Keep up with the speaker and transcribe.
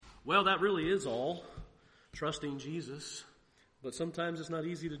Well, that really is all, trusting Jesus. But sometimes it's not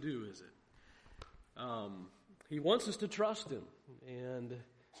easy to do, is it? He wants us to trust Him.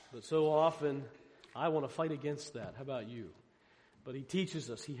 But so often, I want to fight against that. How about you? But He teaches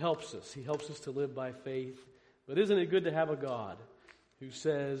us. He helps us. He helps us to live by faith. But isn't it good to have a God who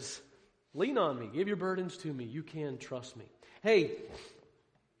says, lean on me, give your burdens to me, you can trust me. Hey,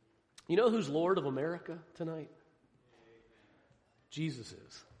 you know who's Lord of America tonight? Jesus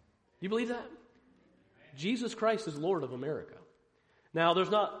is. You believe that? Jesus Christ is Lord of America. Now,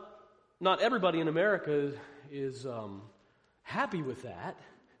 there's not everybody in America is happy with that,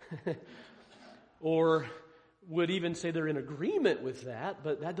 or would even say they're in agreement with that,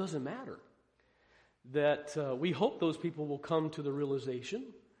 but that doesn't matter. That we hope those people will come to the realization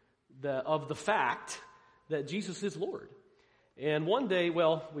of the fact that Jesus is Lord. And one day,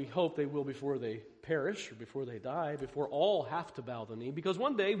 well, we hope they will before they perish or before they die, before all have to bow the knee. Because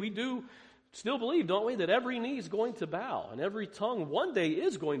one day we do still believe, don't we, that every knee is going to bow and every tongue one day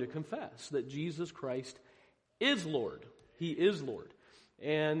is going to confess that Jesus Christ is Lord. He is Lord.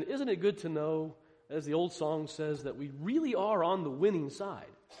 And isn't it good to know, as the old song says, that we really are on the winning side,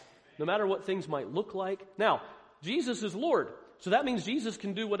 no matter what things might look like. Now, Jesus is Lord, so that means Jesus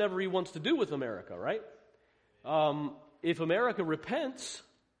can do whatever He wants to do with America, right? If America repents,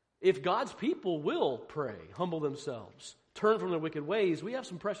 if God's people will pray, humble themselves, turn from their wicked ways, we have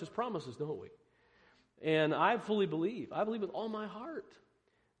some precious promises, don't we? And I believe with all my heart,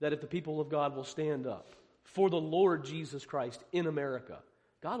 that if the people of God will stand up for the Lord Jesus Christ in America,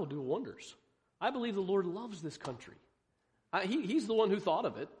 God will do wonders. I believe the Lord loves this country. He's the one who thought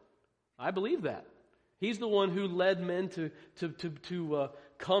of it. I believe that. He's the one who led men to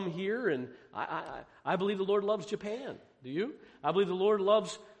come here, and I believe the Lord loves Japan. Do you? I believe the Lord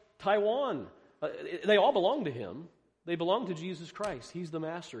loves Taiwan. They all belong to Him. They belong to Jesus Christ. He's the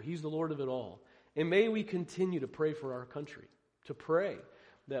master. He's the Lord of it all. And may we continue to pray for our country, to pray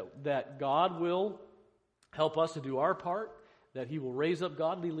that God will help us to do our part, that He will raise up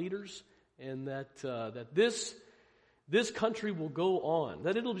godly leaders, and that this country will go on,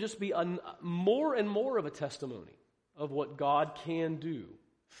 that it'll just be more and more of a testimony of what God can do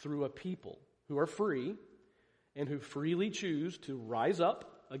through a people who are free and who freely choose to rise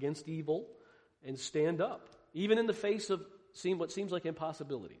up against evil and stand up, even in the face of what seems like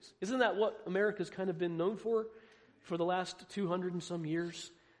impossibilities. Isn't that what America's kind of been known for the last 200 and some years?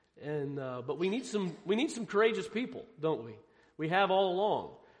 But we need some courageous people, don't we? We have all along.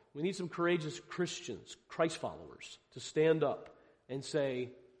 We need some courageous Christians, Christ followers, to stand up and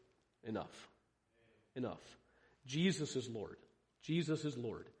say, enough. Enough. Jesus is Lord. Jesus is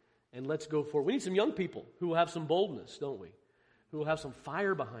Lord. And let's go forward. We need some young people who will have some boldness, don't we? Who will have some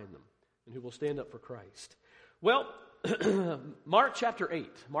fire behind them and who will stand up for Christ. Well, Mark chapter 8.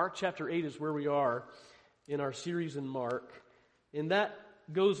 Mark chapter 8 is where we are in our series in Mark. And that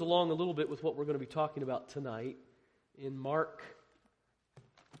goes along a little bit with what we're going to be talking about tonight in Mark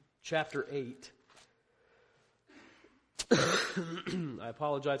chapter 8. I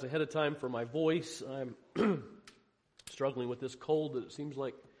apologize ahead of time for my voice. I'm struggling with this cold that it seems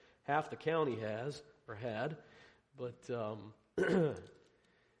like half the county has or had. But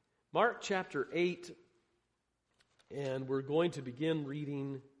Mark chapter 8, and we're going to begin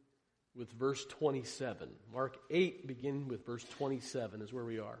reading with verse 27. Mark 8, beginning with verse 27 is where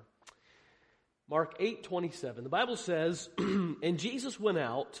we are. Mark 8:27. The Bible says, and Jesus went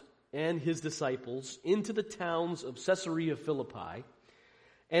out and His disciples into the towns of Caesarea Philippi,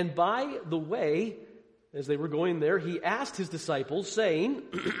 and by the way, as they were going there, He asked His disciples, saying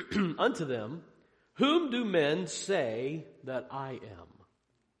unto them, whom do men say that I am?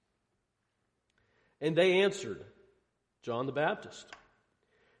 And they answered, John the Baptist.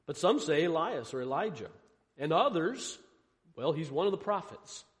 But some say Elias or Elijah, and others, well, He's one of the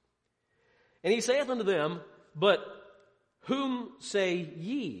prophets. And He saith unto them, but whom say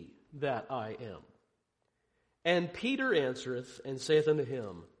ye that I am? And Peter answereth and saith unto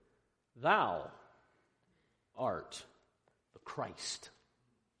Him, Thou art the Christ.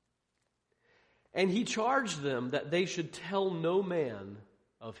 And He charged them that they should tell no man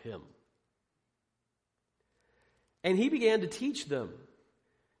of Him. And He began to teach them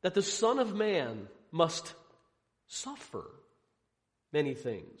that the Son of Man must suffer many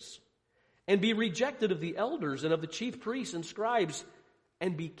things, and be rejected of the elders and of the chief priests and scribes,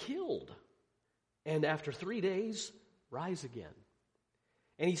 and be killed, and after 3 days rise again.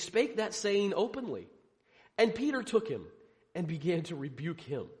 And He spake that saying openly. And Peter took Him and began to rebuke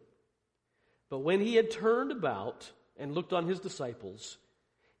Him. But when He had turned about and looked on His disciples,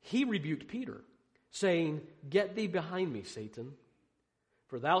 He rebuked Peter, saying, Get thee behind me, Satan.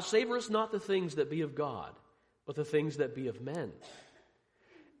 For thou savorest not the things that be of God, but the things that be of men.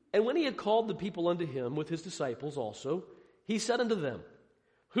 And when he had called the people unto him with his disciples also, he said unto them,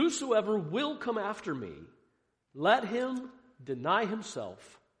 Whosoever will come after me, let him deny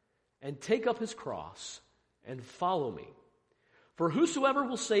himself, and take up his cross, and follow me. For whosoever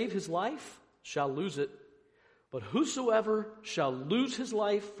will save his life shall lose it, but whosoever shall lose his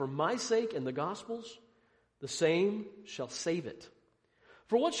life for my sake and the gospel's, the same shall save it.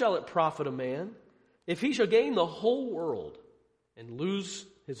 For what shall it profit a man, if he shall gain the whole world, and lose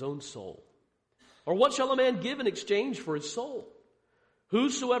his own soul? Or what shall a man give in exchange for his soul?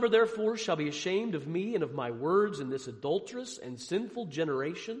 Whosoever therefore shall be ashamed of me and of my words in this adulterous and sinful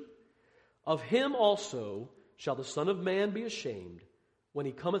generation, of him also shall the Son of Man be ashamed when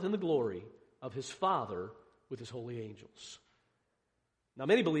he cometh in the glory of his Father with his holy angels. Now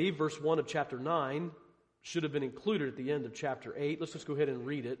many believe verse 1 of chapter 9 should have been included at the end of chapter 8. Let's just go ahead and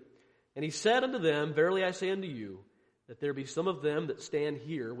read it. And he said unto them, Verily I say unto you, that there be some of them that stand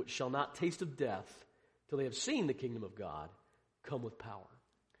here which shall not taste of death till they have seen the kingdom of God come with power.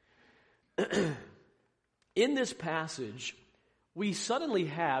 In this passage, we suddenly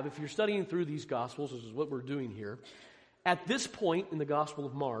have, if you're studying through these Gospels, this is what we're doing here, at this point in the Gospel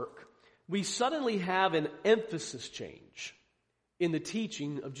of Mark, we suddenly have an emphasis change in the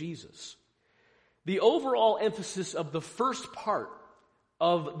teaching of Jesus. The overall emphasis of the first part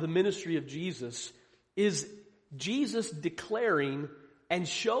of the ministry of Jesus is Jesus declaring and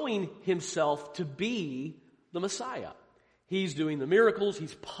showing himself to be the Messiah. He's doing the miracles.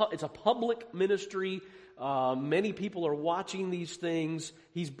 It's a public ministry. Many people are watching these things.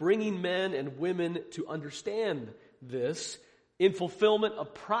 He's bringing men and women to understand this in fulfillment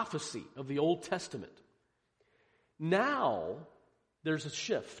of prophecy of the Old Testament. Now, there's a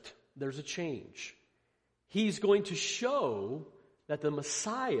shift. There's a change. He's going to show that the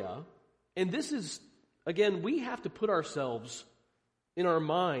Messiah, and this is, again, we have to put ourselves in our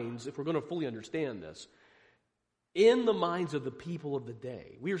minds, if we're going to fully understand this, in the minds of the people of the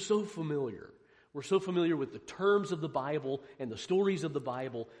day. We are so familiar. We're so familiar with the terms of the Bible and the stories of the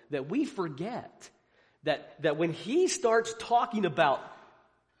Bible that we forget that when he starts talking about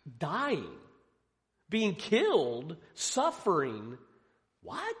dying, being killed, suffering,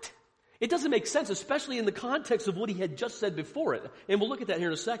 what? It doesn't make sense, especially in the context of what he had just said before it. And we'll look at that here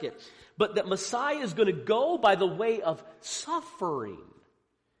in a second. But that Messiah is going to go by the way of suffering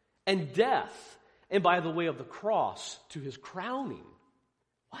and death, and by the way of the cross to his crowning.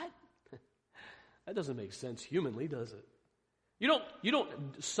 What? That doesn't make sense humanly, does it? You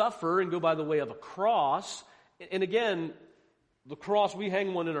don't suffer and go by the way of a cross. And again, the cross, we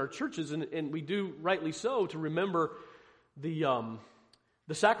hang one in our churches, and we do rightly so to remember the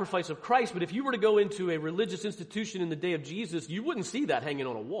sacrifice of Christ. But if you were to go into a religious institution in the day of Jesus, you wouldn't see that hanging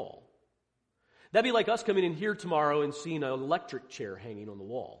on a wall. That'd be like us coming in here tomorrow and seeing an electric chair hanging on the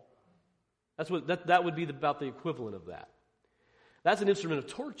wall. That would be about the equivalent of that. That's an instrument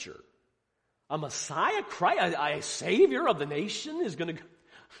of torture. A Messiah, Christ, a Savior of the nation is going to...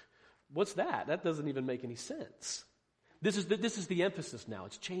 What's that? That doesn't even make any sense. This is the emphasis now.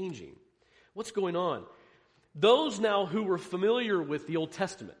 It's changing. What's going on? Those now who were familiar with the Old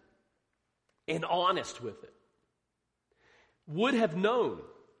Testament and honest with it would have known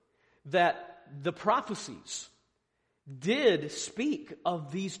that the prophecies did speak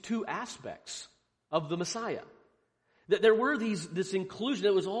of these two aspects of the Messiah. That there were this inclusion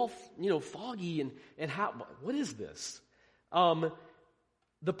that was all, foggy and how, what is this?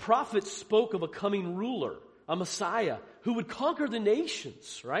 The prophets spoke of a coming ruler, a Messiah, who would conquer the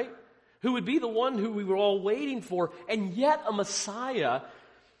nations, right? Who would be the one who we were all waiting for, and yet a Messiah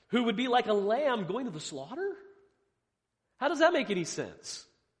who would be like a lamb going to the slaughter? How does that make any sense?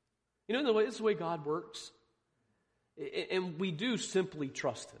 It's the way God works. And we do simply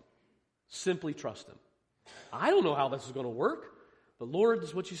trust him. Simply trust him. I don't know how this is going to work, but Lord, this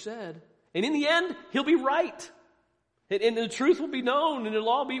is what you said. And in the end, he'll be right. And the truth will be known, and it'll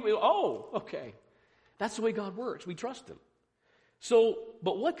all be, okay. That's the way God works. We trust him. So,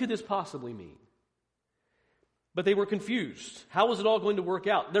 but what could this possibly mean? But they were confused. How was it all going to work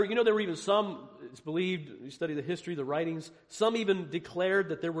out? There were even some, it's believed, you study the history, the writings, some even declared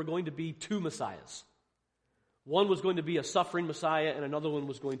that there were going to be two Messiahs. One was going to be a suffering Messiah, and another one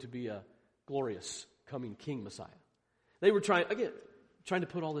was going to be a glorious coming King Messiah. They were trying to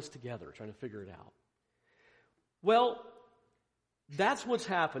put all this together, trying to figure it out. Well, that's what's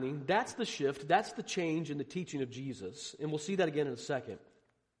happening. That's the shift. That's the change in the teaching of Jesus. And we'll see that again in a second.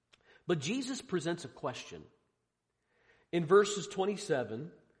 But Jesus presents a question. In verses 27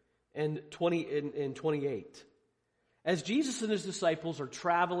 and 28. As Jesus and his disciples are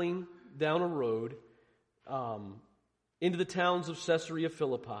traveling down a road into the towns of Caesarea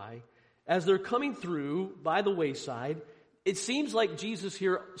Philippi, as they're coming through by the wayside, it seems like Jesus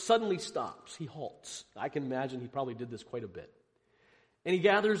here suddenly stops. He halts. I can imagine he probably did this quite a bit. And he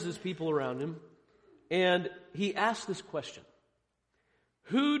gathers his people around him, and he asks this question: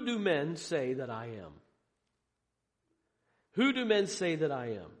 who do men say that I am? Who do men say that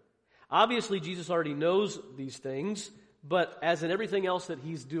I am? Obviously, Jesus already knows these things, but as in everything else that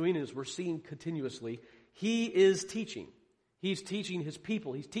he's doing, as we're seeing continuously, he is teaching. He's teaching his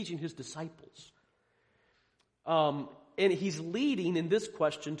people. He's teaching his disciples. And he's leading in this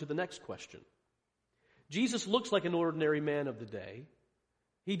question to the next question. Jesus looks like an ordinary man of the day.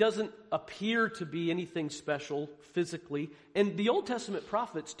 He doesn't appear to be anything special physically. And the Old Testament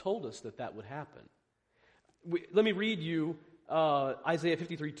prophets told us that that would happen. Let me read you Isaiah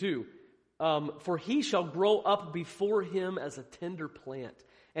 53:2. For he shall grow up before him as a tender plant,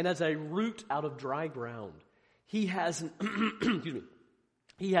 and as a root out of dry ground. He has,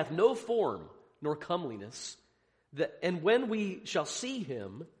 he hath no form nor comeliness, and when we shall see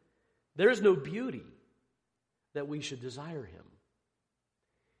him, there is no beauty that we should desire him.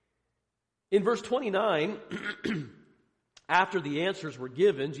 In verse 29, after the answers were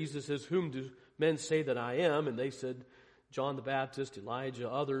given, Jesus says, whom do men say that I am? And they said, John the Baptist, Elijah,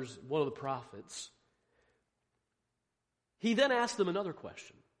 others, one of the prophets. He then asked them another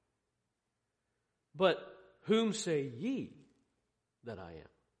question. But whom say ye that I am?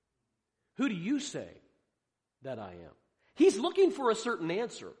 Who do you say that I am? He's looking for a certain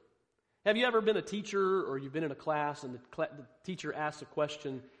answer. Have you ever been a teacher or you've been in a class and the teacher asks a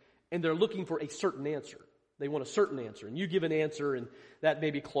question and they're looking for a certain answer? They want a certain answer, and you give an answer, and that may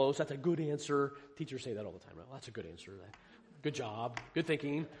be close. That's a good answer. Teachers say that all the time. Well, that's a good answer. Good job. Good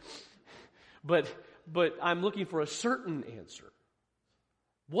thinking. But I'm looking for a certain answer.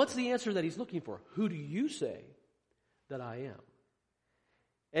 What's the answer that he's looking for? Who do you say that I am?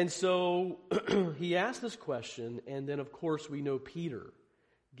 And so he asked this question, and then, of course, we know Peter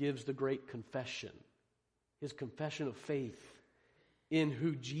gives the great confession, his confession of faith in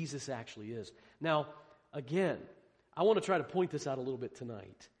who Jesus actually is. Now, again, I want to try to point this out a little bit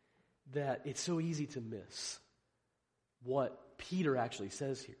tonight, that it's so easy to miss what Peter actually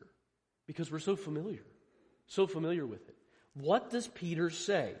says here, because we're so familiar with it. What does Peter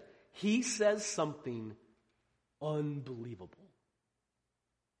say? He says something unbelievable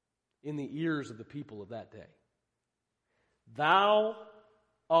in the ears of the people of that day. Thou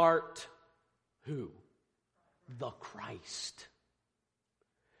art who? The Christ.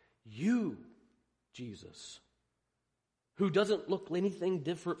 You, Jesus, who doesn't look anything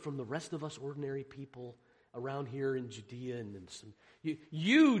different from the rest of us ordinary people around here in Judea, and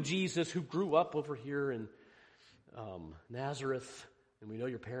you, Jesus, who grew up over here in Nazareth, and we know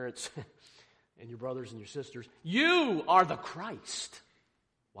your parents and your brothers and your sisters. You are the Christ.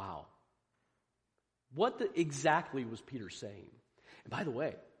 Wow. What exactly was Peter saying? And by the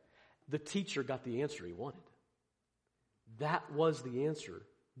way, the teacher got the answer he wanted. That was the answer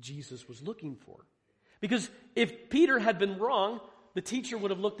Jesus was looking for. Because if Peter had been wrong, the teacher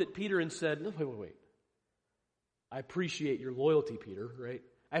would have looked at Peter and said, no, wait. I appreciate your loyalty, Peter, right?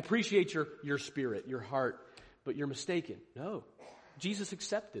 I appreciate your spirit, your heart, but you're mistaken. No. Jesus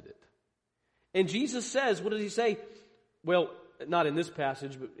accepted it. And Jesus says, what does he say? Well, not in this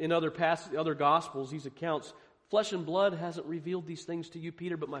passage, but in other Gospels, these accounts, flesh and blood hasn't revealed these things to you,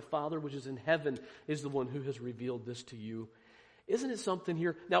 Peter, but my Father which is in heaven is the one who has revealed this to you. Isn't it something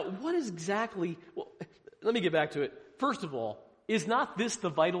here? Now, what is exactly, well, let me get back to it. First of all, is not this the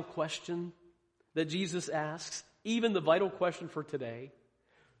vital question that Jesus asks? Even the vital question for today?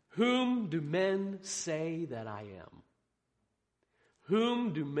 Whom do men say that I am?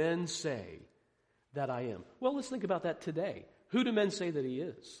 Whom do men say that I am? Well, let's think about that today. Who do men say that he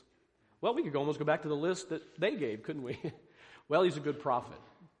is? Well, we could almost go back to the list that they gave, couldn't we? Well, he's a good prophet.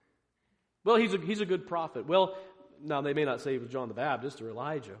 Well, he's a good prophet. Well, now they may not say he was John the Baptist or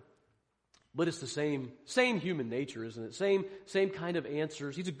Elijah, but it's the same human nature, isn't it? Same kind of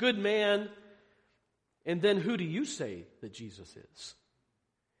answers. He's a good man. And then who do you say that Jesus is?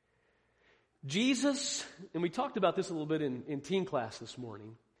 Jesus, and we talked about this a little bit in teen class this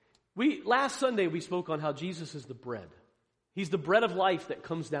morning. Last Sunday we spoke on how Jesus is the bread. He's the bread of life that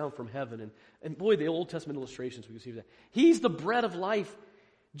comes down from heaven. And boy, the Old Testament illustrations we can see that. He's the bread of life.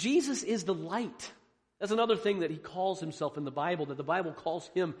 Jesus is the light. That's another thing that he calls himself in the Bible, that the Bible calls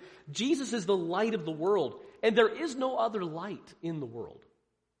him. Jesus is the light of the world. And there is no other light in the world.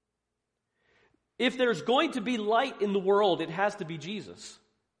 If there's going to be light in the world, it has to be Jesus.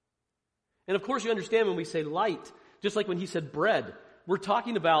 And of course you understand when we say light, Just like when he said bread, we're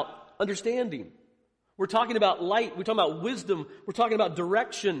talking about understanding. We're talking about light. We're talking about wisdom. We're talking about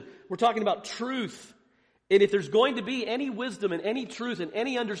direction. We're talking about truth. And if there's going to be any wisdom and any truth and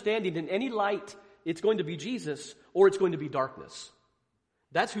any understanding and any light, it's going to be Jesus or it's going to be darkness.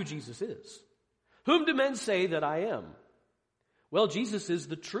 That's who Jesus is. Whom do men say that I am? Well, Jesus is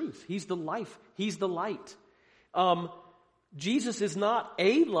the truth. He's the life. He's the light. Jesus is not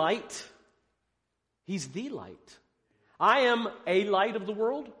a light. He's the light. I am a light of the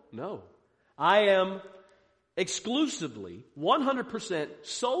world? No. I am exclusively, 100%,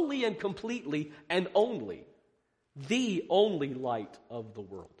 solely and completely and only, the only light of the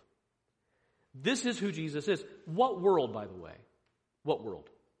world. This is who Jesus is. What world, by the way? What world?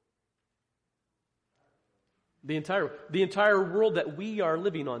 The entire world that we are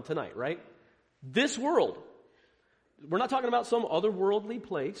living on tonight, right? This world. We're not talking about some otherworldly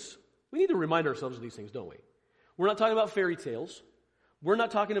place. We need to remind ourselves of these things, don't we? We're not talking about fairy tales. We're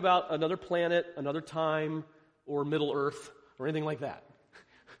not talking about another planet, another time, or Middle Earth, or anything like that.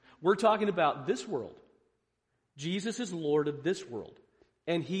 We're talking about this world. Jesus is Lord of this world,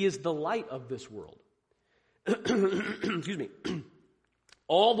 and He is the light of this world. Excuse me.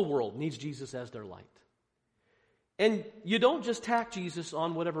 All the world needs Jesus as their light. And you don't just tack Jesus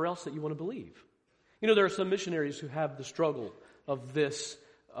on whatever else that you want to believe. You know, there are some missionaries who have the struggle of this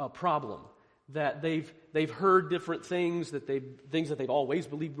problem, that they've heard different things that they've always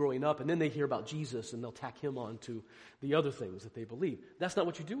believed growing up, and then they hear about Jesus and they'll tack Him on to the other things that they believe. That's not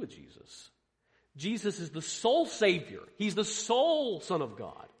what you do with Jesus. Jesus is the sole Savior. He's the sole Son of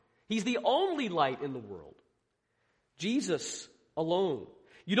God. He's the only light in the world. Jesus alone.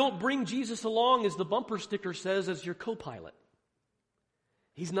 You don't bring Jesus along, as the bumper sticker says, as your co-pilot.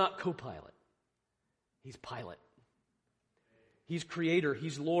 He's not co-pilot. He's pilot. He's creator.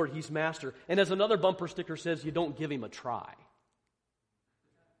 He's Lord. He's master. And as another bumper sticker says, you don't give Him a try.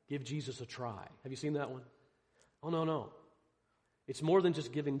 Give Jesus a try. Have you seen that one? Oh, no. It's more than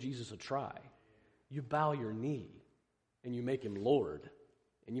just giving Jesus a try. You bow your knee and you make Him Lord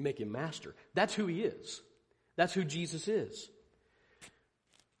and you make Him master. That's who He is. That's who Jesus is.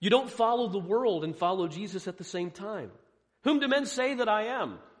 You don't follow the world and follow Jesus at the same time. Whom do men say that I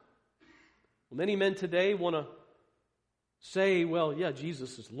am? Well, many men today want to say, well, yeah,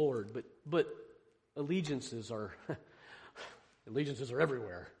 Jesus is Lord, but allegiances are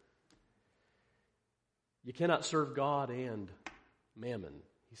everywhere. You cannot serve God and mammon,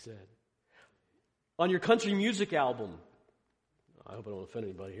 he said. On your country music album, I hope I don't offend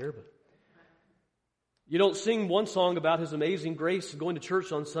anybody here, but you don't sing one song about His amazing grace going to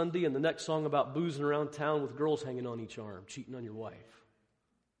church on Sunday and the next song about boozing around town with girls hanging on each arm, cheating on your wife.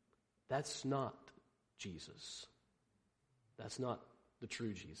 That's not Jesus. That's not the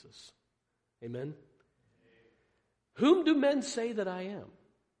true Jesus. Amen? Whom do men say that I am?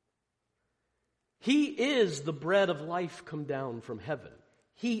 He is the bread of life come down from heaven.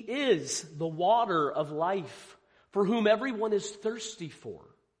 He is the water of life for whom everyone is thirsty for.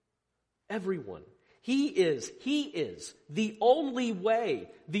 Everyone. He is the only way,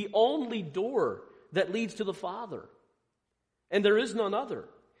 the only door that leads to the Father. And there is none other.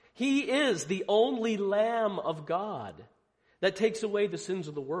 He is the only Lamb of God that takes away the sins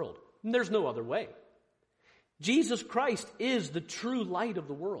of the world. And there's no other way. Jesus Christ is the true light of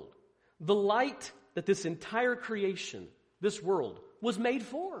the world. The light that this entire creation, this world, was made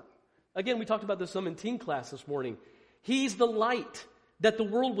for. Again, we talked about this some in teen class this morning. He's the light that the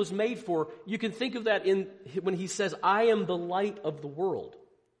world was made for. You can think of that when He says, I am the light of the world.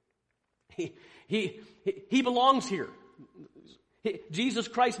 He belongs here. Jesus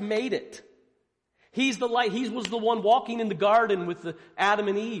Christ made it. He's the light. He was the one walking in the garden with Adam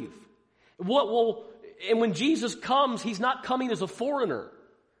and Eve. And when Jesus comes, He's not coming as a foreigner.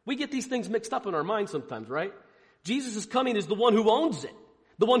 We get these things mixed up in our minds sometimes, right? Jesus is coming as the one who owns it,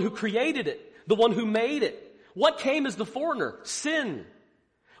 the one who created it, the one who made it. What came as the foreigner? Sin.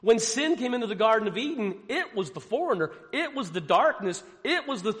 When sin came into the Garden of Eden, it was the foreigner. It was the darkness. It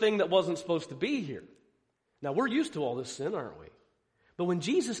was the thing that wasn't supposed to be here. Now, we're used to all this sin, aren't we? But when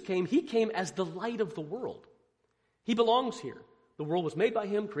Jesus came, He came as the light of the world. He belongs here. The world was made by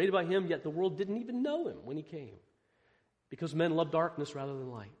Him, created by Him, yet the world didn't even know Him when He came. Because men love darkness rather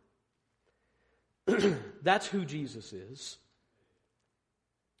than light. That's who Jesus is.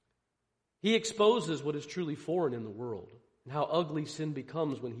 He exposes what is truly foreign in the world and how ugly sin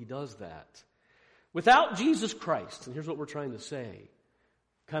becomes when He does that. Without Jesus Christ, and here's what we're trying to say,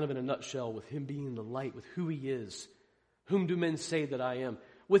 kind of in a nutshell, with Him being the light, with who He is, whom do men say that I am?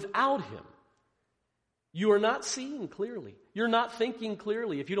 Without Him, you are not seeing clearly. You're not thinking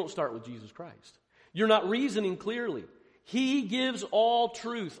clearly if you don't start with Jesus Christ. You're not reasoning clearly. He gives all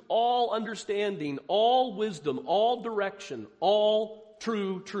truth, all understanding, all wisdom, all direction, all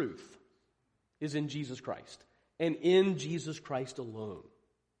true truth is in Jesus Christ and in Jesus Christ alone.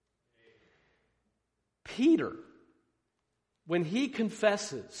 Peter, when he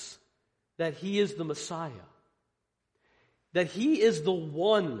confesses that he is the Messiah, that he is the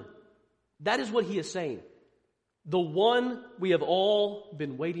one, that is what he is saying. The one we have all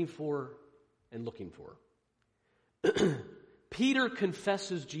been waiting for and looking for. Peter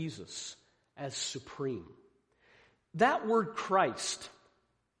confesses Jesus as supreme. That word Christ,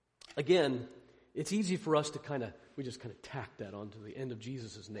 again, it's easy for us to we just tack that onto the end of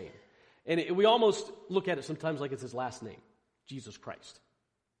Jesus' name. And we almost look at it sometimes like it's his last name, Jesus Christ.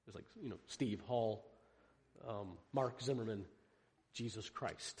 It's like, Steve Hall, Mark Zimmerman, Jesus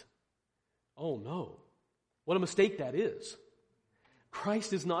Christ. Oh no. What a mistake that is.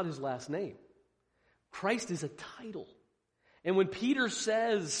 Christ is not his last name. Christ is a title. And when Peter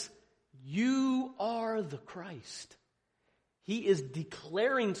says, you are the Christ, he is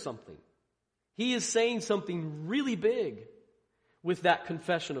declaring something. He is saying something really big with that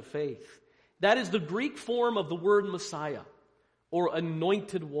confession of faith. That is the Greek form of the word Messiah, or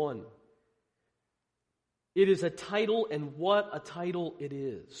anointed one. It is a title, and what a title it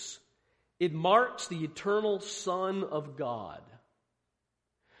is. It marks the eternal Son of God.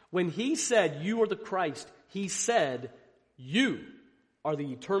 When he said, you are the Christ, he said, you are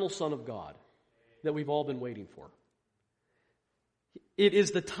the eternal Son of God that we've all been waiting for. It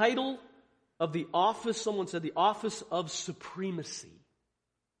is the title of the office, someone said, the office of supremacy.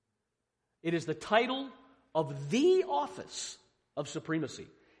 It is the title of the office of supremacy.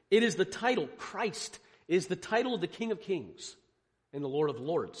 It is the title, Christ is the title of the King of Kings and the Lord of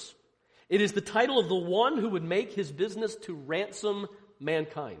Lords. It is the title of the one who would make his business to ransom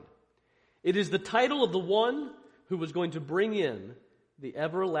mankind. It is the title of the one who was going to bring in the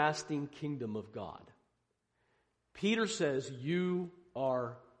everlasting kingdom of God. Peter says, you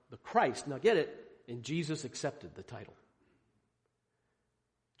are the Christ. Now get it, and Jesus accepted the title.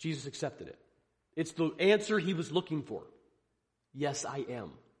 Jesus accepted it. It's the answer he was looking for. Yes, I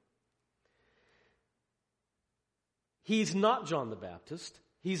am. He's not John the Baptist.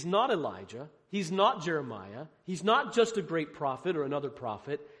 He's not Elijah. He's not Jeremiah. He's not just a great prophet or another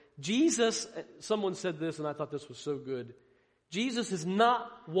prophet. Jesus, someone said this, and I thought this was so good. Jesus is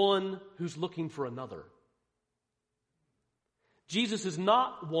not one who's looking for another. Jesus is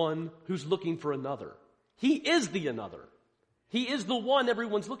not one who's looking for another. He is the another. He is the one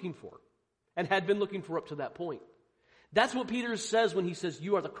everyone's looking for and had been looking for up to that point. That's what Peter says when he says,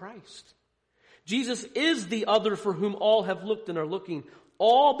 you are the Christ. Jesus is the other for whom all have looked and are looking.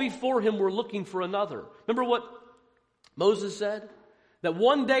 All before him were looking for another. Remember what Moses said? That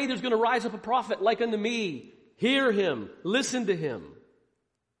one day there's going to rise up a prophet like unto me. Hear him. Listen to him.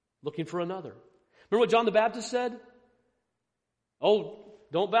 Looking for another. Remember what John the Baptist said? Oh,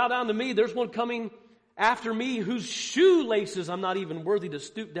 don't bow down to me. There's one coming after me whose shoelaces I'm not even worthy to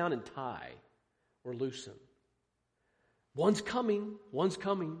stoop down and tie or loosen. One's coming. One's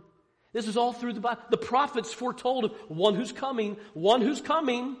coming. This is all through the Bible. The prophets foretold of one who's coming. One who's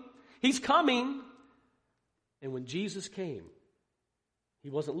coming. He's coming. And when Jesus came, he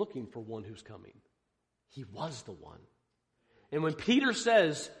wasn't looking for one who's coming. He was the one. And when Peter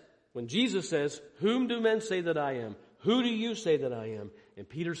says, when Jesus says, whom do men say that I am? Who do you say that I am? And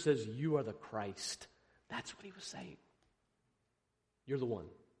Peter says, you are the Christ. That's what he was saying. You're the one.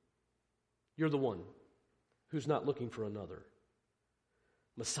 You're the one who's not looking for another.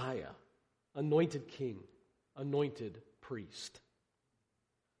 Messiah, anointed king, anointed priest.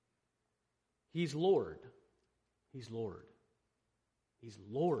 He's Lord. He's Lord. He's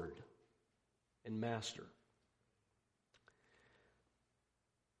Lord and Master.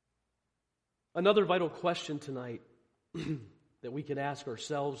 Another vital question tonight that we can ask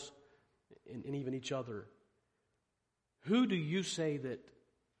ourselves and even each other. Who do you say that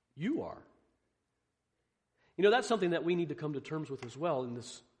you are? You know, that's something that we need to come to terms with as well in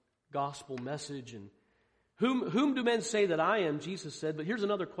this gospel message. And whom do men say that I am? Jesus said. But here's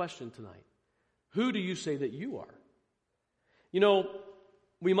another question tonight. Who do you say that you are? You know,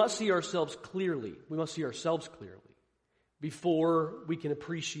 we must see ourselves clearly. We must see ourselves clearly before we can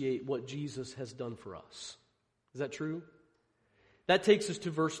appreciate what Jesus has done for us. Is that true? That takes us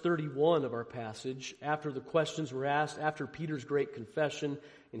to verse 31 of our passage. After the questions were asked, after Peter's great confession,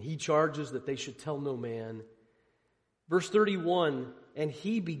 and he charges that they should tell no man. Verse 31, and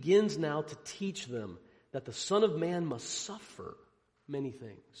he begins now to teach them that the Son of Man must suffer many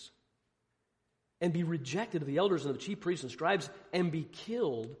things and be rejected of the elders and the chief priests and scribes and be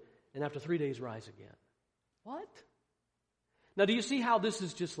killed, and after 3 days rise again. What? Now, do you see how this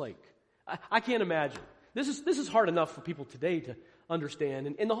is just like, I can't imagine. This is hard enough for people today to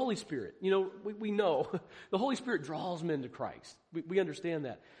understand. And the Holy Spirit, we know the Holy Spirit draws men to Christ. We understand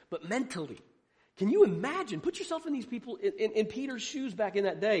that. But mentally, can you imagine? Put yourself in these people, in Peter's shoes back in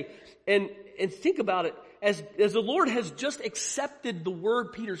that day, and think about it. As the Lord has just accepted the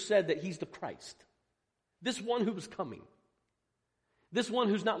word Peter said that he's the Christ. This one who was coming. This one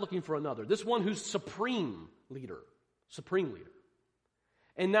who's not looking for another. This one who's supreme leader. Supreme leader.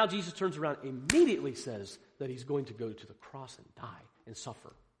 And now Jesus turns around and immediately says that he's going to go to the cross and die and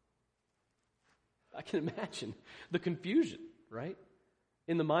suffer. I can imagine the confusion, right?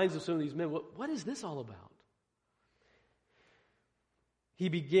 In the minds of some of these men. What is this all about? He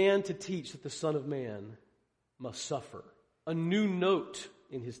began to teach that the Son of Man must suffer. A new note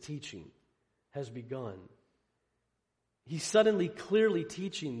in his teaching has begun. He's suddenly clearly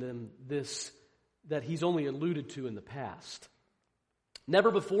teaching them this that he's only alluded to in the past. Never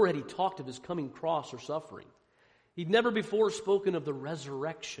before had he talked of his coming cross or suffering. He'd never before spoken of the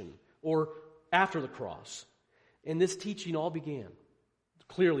resurrection or after the cross. And this teaching all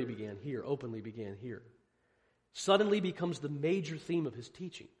clearly began here, openly began here. Suddenly becomes the major theme of his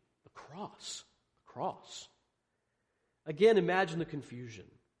teaching, the cross. The cross. Again, imagine the confusion.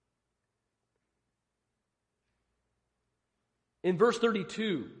 In verse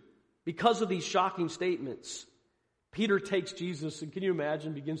 32, because of these shocking statements, Peter takes Jesus, and can you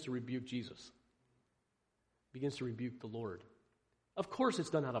imagine, begins to rebuke Jesus. Begins to rebuke the Lord. Of course it's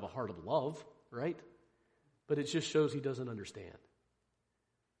done out of a heart of love, right? But it just shows he doesn't understand.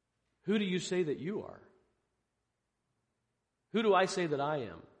 Who do you say that you are? Who do I say that I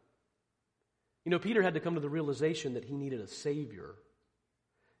am? Peter had to come to the realization that he needed a Savior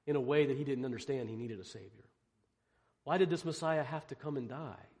in a way that he didn't understand he needed a Savior. Why did this Messiah have to come and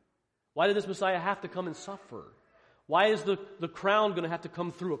die? Why did this Messiah have to come and suffer? Why is the crown going to have to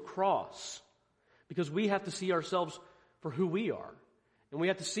come through a cross? Because we have to see ourselves for who we are. And we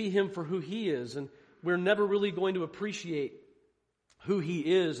have to see him for who he is. And we're never really going to appreciate who he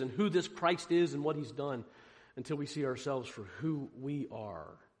is and who this Christ is and what he's done until we see ourselves for who we are.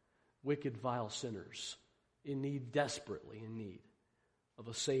 Wicked, vile sinners desperately in need of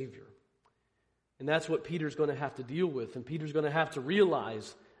a Savior. And that's what Peter's going to have to deal with. And Peter's going to have to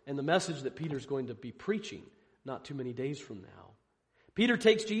realize, and the message that Peter's going to be preaching not too many days from now. Peter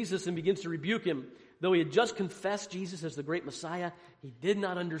takes Jesus and begins to rebuke him. Though he had just confessed Jesus as the great Messiah, he did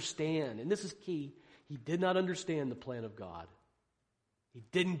not understand. And this is key. He did not understand the plan of God. He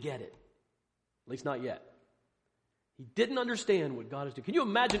didn't get it. At least not yet. He didn't understand what God is doing. Can you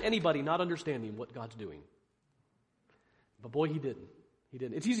imagine anybody not understanding what God's doing? But boy, he didn't. He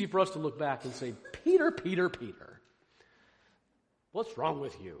didn't. It's easy for us to look back and say, Peter, Peter, Peter. What's wrong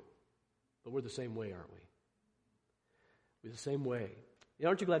with you? But we're the same way, aren't we? We're the same way.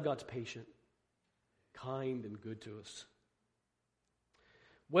 Aren't you glad God's patient, kind, and good to us?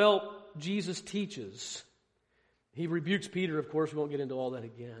 Well, Jesus teaches. He rebukes Peter, of course. We won't get into all that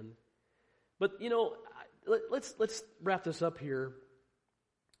again. But, let's wrap this up here.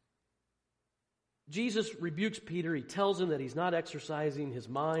 Jesus rebukes Peter. He tells him that he's not exercising his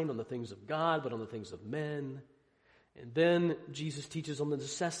mind on the things of God, but on the things of men. And then Jesus teaches on the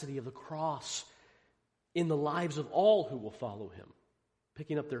necessity of the cross in the lives of all who will follow him,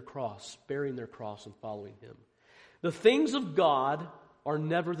 picking up their cross, bearing their cross, and following him. The things of God are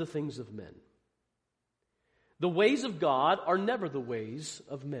never the things of men. The ways of God are never the ways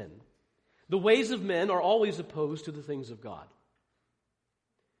of men. The ways of men are always opposed to the things of God.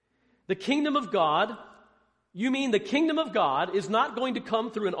 The kingdom of God, you mean the kingdom of God is not going to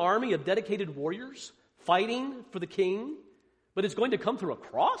come through an army of dedicated warriors fighting for the king, but it's going to come through a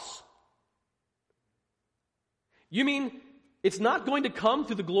cross? You mean it's not going to come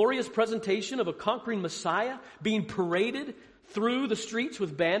through the glorious presentation of a conquering Messiah being paraded through the streets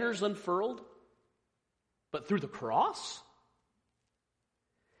with banners unfurled, but through the cross?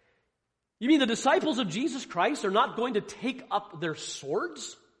 You mean the disciples of Jesus Christ are not going to take up their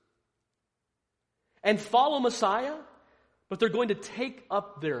swords and follow Messiah, but they're going to take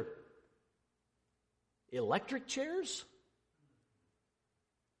up their electric chairs,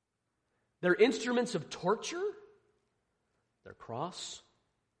 their instruments of torture, their cross,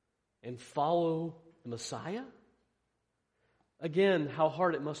 and follow the Messiah? Again, how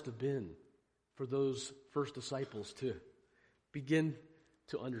hard it must have been for those first disciples to begin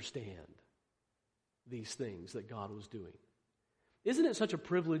to understand these things that God was doing. Isn't it such a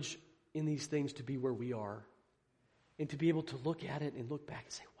privilege in these things to be where we are and to be able to look at it and look back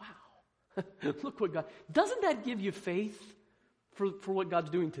and say, wow, look what God... Doesn't that give you faith for what God's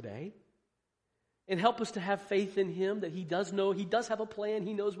doing today. And help us to have faith in Him, that He does know, He does have a plan,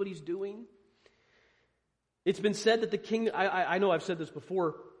 He knows what He's doing. It's been said that the kingdom, I know I've said this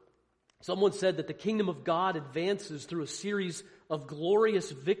before, someone said that the kingdom of God advances through a series of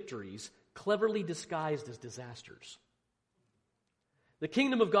glorious victories cleverly disguised as disasters. The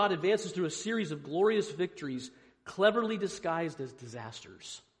kingdom of God advances through a series of glorious victories cleverly disguised as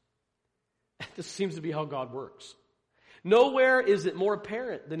disasters. This seems to be how God works. Nowhere is it more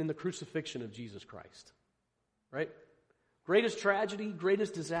apparent than in the crucifixion of Jesus Christ. Right? Greatest tragedy,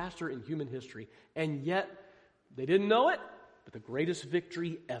 greatest disaster in human history. And yet, they didn't know it, but the greatest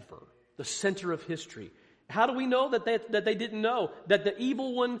victory ever. The center of history. How do we know that they didn't know? That the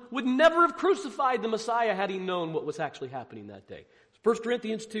evil one would never have crucified the Messiah had he known what was actually happening that day. 1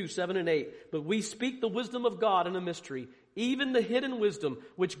 Corinthians 2, 7 and 8. But we speak the wisdom of God in a mystery, even the hidden wisdom,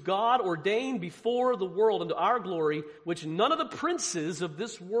 which God ordained before the world unto our glory, which none of the princes of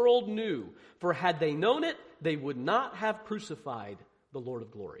this world knew. For had they known it, they would not have crucified the Lord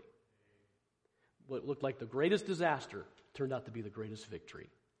of glory. What looked like the greatest disaster turned out to be the greatest victory.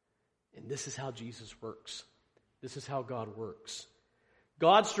 And this is how Jesus works. This is how God works.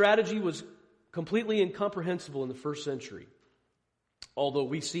 God's strategy was completely incomprehensible in the first century, although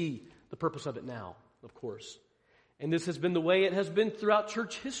we see the purpose of it now, of course. And this has been the way it has been throughout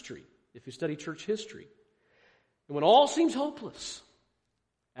church history, if you study church history. And when all seems hopeless,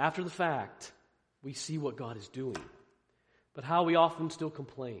 after the fact, we see what God is doing. But how we often still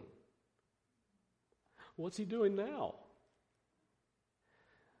complain. What's He doing now?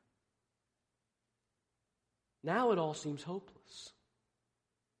 Now it all seems hopeless.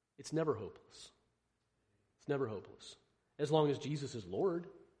 It's never hopeless. It's never hopeless. As long as Jesus is Lord,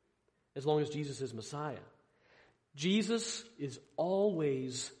 as long as Jesus is Messiah. Jesus is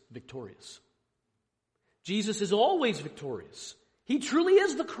always victorious. Jesus is always victorious. He truly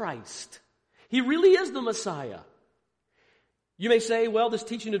is the Christ. He really is the Messiah. You may say, well, this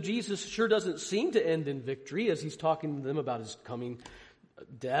teaching of Jesus sure doesn't seem to end in victory as He's talking to them about His coming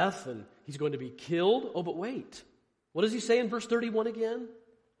death and He's going to be killed. Oh, but wait. What does He say in verse 31 again?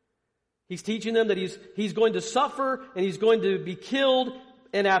 He's teaching them that he's going to suffer and He's going to be killed.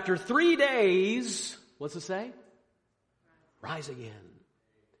 And after 3 days, what's it say? Rise again.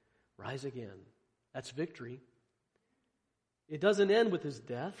 Rise again. That's victory. It doesn't end with His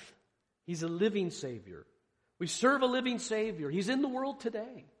death. He's a living Savior. We serve a living Savior. He's in the world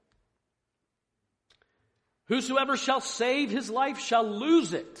today. Whosoever shall save his life shall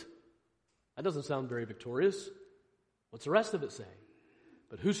lose it. That doesn't sound very victorious. What's the rest of it say?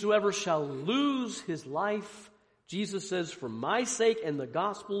 But whosoever shall lose his life, Jesus says, for my sake and the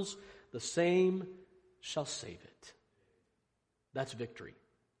gospel's, the same shall save it. That's victory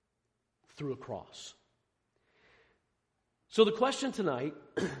through a cross. So the question tonight,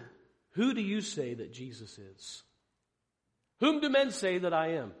 who do you say that Jesus is? Whom do men say that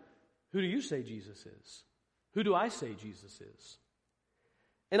I am? Who do you say Jesus is? Who do I say Jesus is?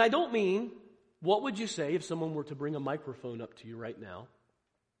 And I don't mean, what would you say if someone were to bring a microphone up to you right now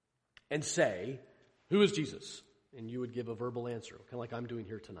and say, who is Jesus? And you would give a verbal answer, kind of like I'm doing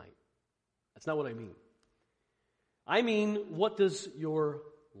here tonight. That's not what I mean. I mean, what does your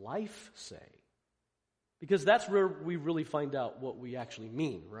life say? Because that's where we really find out what we actually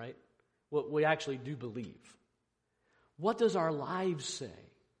mean, right? What we actually do believe. What does our lives say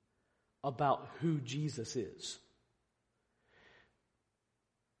about who Jesus is?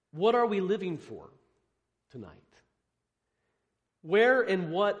 What are we living for tonight? Where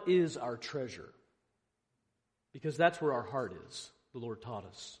and what is our treasure? Because that's where our heart is, the Lord taught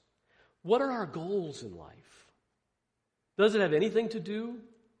us. What are our goals in life? Does it have anything to do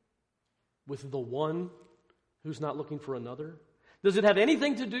with the one who's not looking for another? Does it have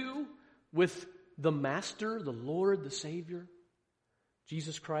anything to do with the Master, the Lord, the Savior,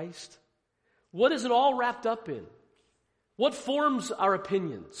 Jesus Christ? What is it all wrapped up in? What forms our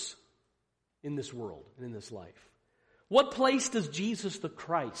opinions in this world and in this life? What place does Jesus the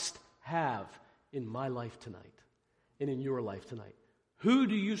Christ have in my life tonight and in your life tonight? Who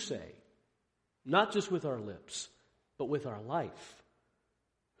do you say, not just with our lips, but with our life,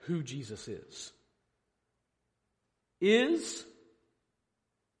 who Jesus is? Is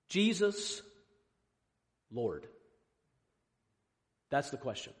Jesus Lord? That's the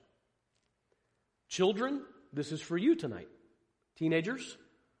question. Children, this is for you tonight. Teenagers,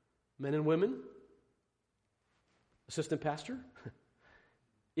 men and women, assistant pastor,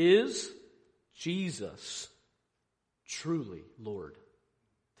 is Jesus truly Lord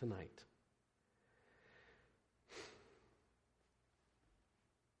tonight?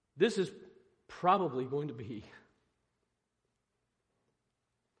 This is probably going to be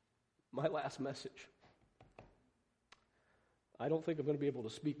my last message. I don't think I'm going to be able to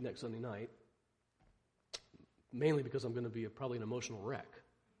speak next Sunday night, mainly because I'm going to be probably an emotional wreck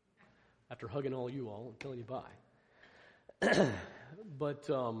after hugging all you all and telling you bye. But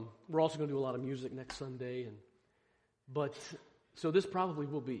we're also going to do a lot of music next Sunday, so this probably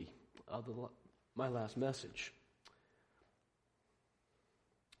will be my last message.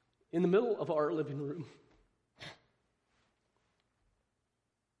 In the middle of our living room,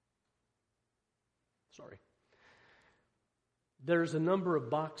 there's a number of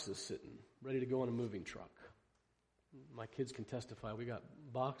boxes sitting, ready to go on a moving truck. My kids can testify. We got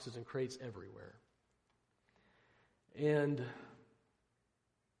boxes and crates everywhere. And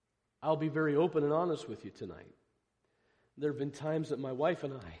I'll be very open and honest with you tonight. There have been times that my wife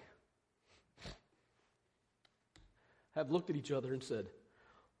and I have looked at each other and said,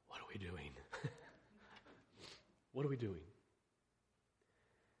 what are we doing? What are we doing?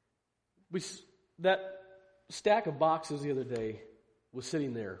 That stack of boxes the other day was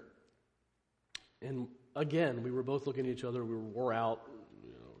sitting there. And again, we were both looking at each other. We were wore out.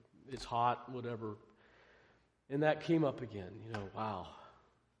 It's hot, whatever. And that came up again. Wow.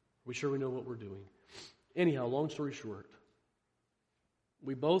 Are we sure we know what we're doing? Anyhow, long story short,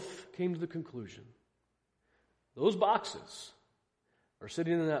 we both came to the conclusion those boxes are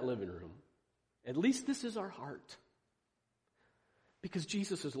sitting in that living room. At least this is our heart. Because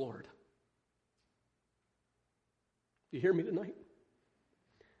Jesus is Lord. You hear me tonight?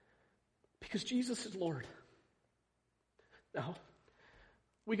 Because Jesus is Lord. Now,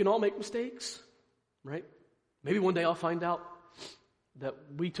 we can all make mistakes, right? Maybe one day I'll find out that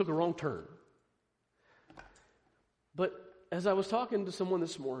we took a wrong turn. But as I was talking to someone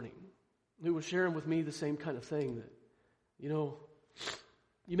this morning who was sharing with me the same kind of thing, that,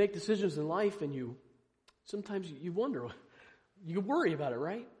 you make decisions in life and sometimes you wonder, you worry about it,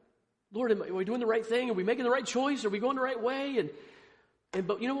 right? Lord, are we doing the right thing? Are we making the right choice? Are we going the right way?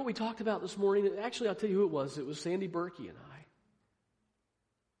 But you know what we talked about this morning? Actually, I'll tell you who it was. It was Sandy Berkey and I.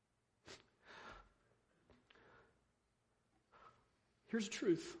 Here's the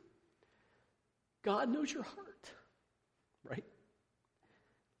truth. God knows your heart, right?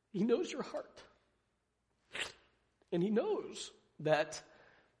 He knows your heart. And He knows that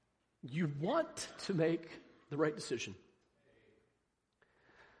you want to make the right decision.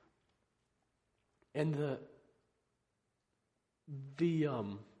 And the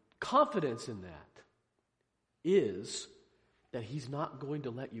confidence in that is that He's not going to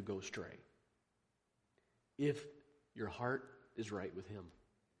let you go astray if your heart is right with Him.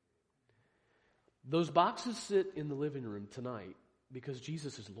 Those boxes sit in the living room tonight because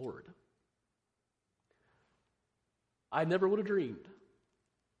Jesus is Lord. I never would have dreamed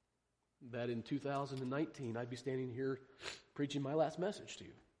that in 2019 I'd be standing here preaching my last message to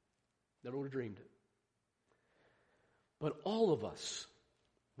you. Never would have dreamed it. But all of us,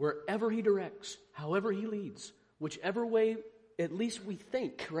 wherever He directs, however He leads, whichever way at least we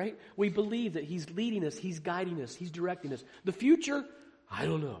think, right? We believe that He's leading us, He's guiding us, He's directing us. The future, I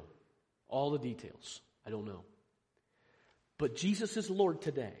don't know. All the details, I don't know. But Jesus is Lord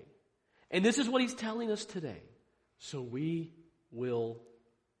today. And this is what He's telling us today. So we will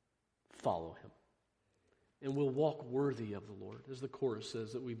follow Him. And we'll walk worthy of the Lord, as the chorus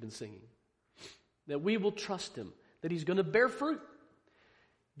says that we've been singing. That we will trust Him. That He's going to bear fruit.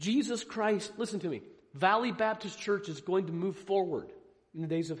 Jesus Christ, listen to me, Valley Baptist Church is going to move forward in the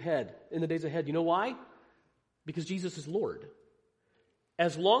days ahead. You know why? Because Jesus is Lord.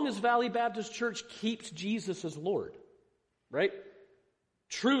 As long as Valley Baptist Church keeps Jesus as Lord, right?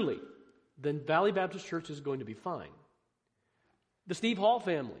 Truly, then Valley Baptist Church is going to be fine. The Steve Hall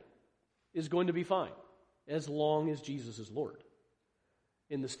family is going to be fine as long as Jesus is Lord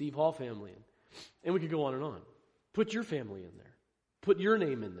in the Steve Hall family. And we could go on and on. Put your family in there. Put your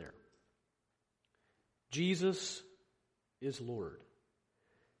name in there. Jesus is Lord.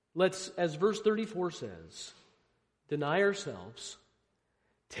 Let's, as verse 34 says, deny ourselves,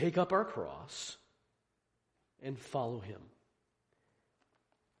 take up our cross, and follow Him.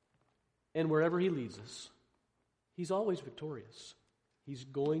 And wherever He leads us, He's always victorious. He's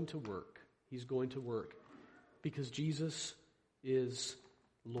going to work. He's going to work because Jesus is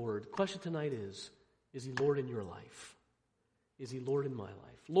Lord. The question tonight is He Lord in your life? Is He Lord in my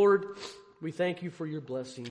life? Lord, we thank You for Your blessing.